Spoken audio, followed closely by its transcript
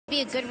Be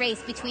a good race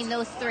between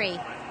those three.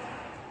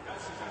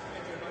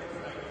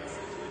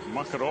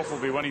 Makarov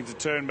will be wanting to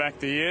turn back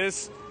the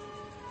years.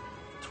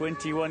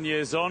 21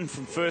 years on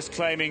from first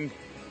claiming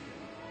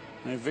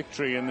a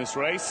victory in this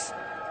race.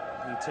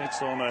 He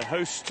takes on a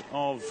host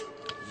of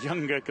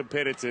younger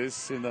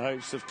competitors in the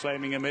hopes of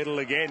claiming a medal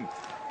again.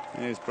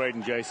 There's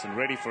Braden Jason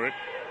ready for it.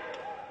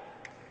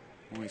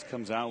 Always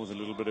comes out with a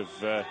little bit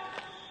of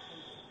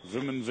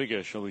vim and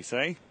vigor, shall we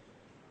say.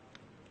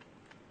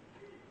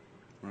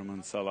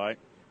 Raman Saleh.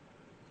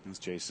 There's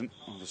Jason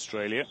of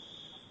Australia.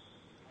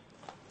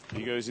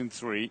 He goes in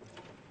 3.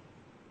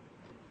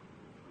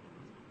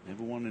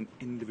 Never won an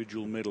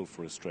individual medal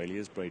for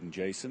Australia's Braden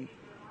Jason.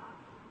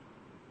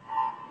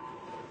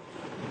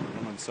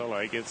 Raman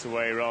Saleh gets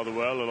away rather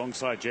well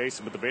alongside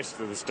Jason, but the best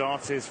of the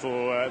start is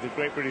for the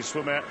great British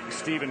swimmer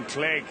Stephen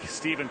Clegg.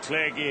 Stephen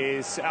Clegg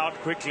is out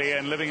quickly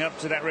and living up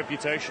to that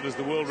reputation as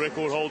the world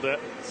record holder.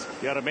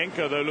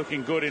 Yaramenko, though,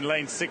 looking good in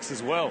lane 6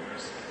 as well.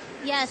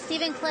 Yeah,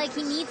 Stephen Clegg,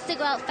 he needs to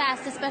go out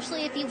fast,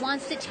 especially if he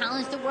wants to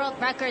challenge the world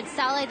record.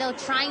 Saleh, though,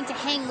 trying to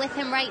hang with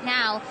him right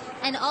now.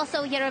 And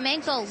also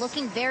Yaramenko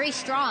looking very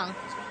strong.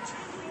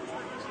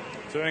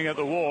 Turning at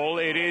the wall,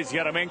 it is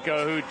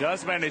Yaramenko who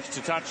does manage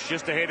to touch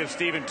just ahead of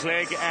Stephen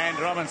Clegg and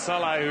Raman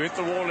Saleh, who hit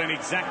the wall in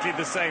exactly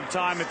the same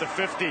time at the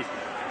 50.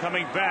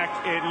 Coming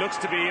back, it looks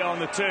to be on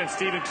the turn.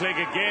 Stephen Clegg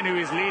again, who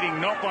is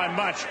leading, not by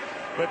much.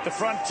 But the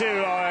front two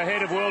are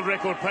ahead of world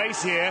record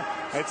pace here.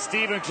 It's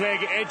Stephen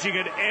Clegg edging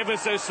it ever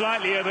so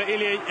slightly over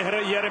Ilya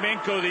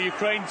Yaramenko, the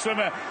Ukraine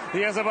swimmer. The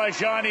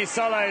Azerbaijani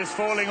Saleh is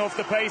falling off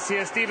the pace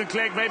here. Stephen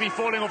Clegg maybe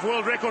falling off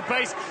world record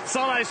pace.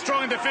 Saleh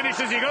strong in the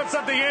finishes. You got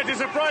something here to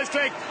surprise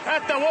Clegg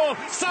at the wall.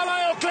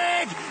 Saleh or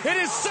Clegg?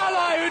 It is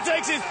Saleh who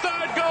takes his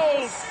 3rd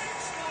gold.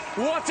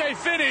 What a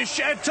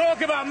finish, and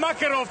talk about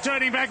Makarov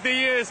turning back the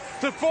years.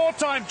 The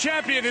 4-time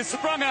champion has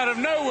sprung out of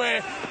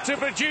nowhere to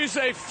produce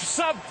a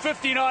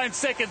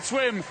sub-59-second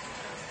swim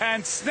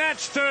and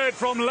snatch 3rd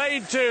from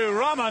lane 2.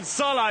 Raman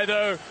Saleh,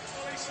 though,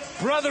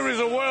 brother is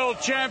a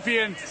world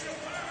champion.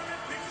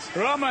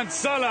 Raman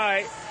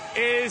Saleh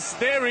is,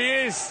 there he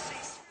is,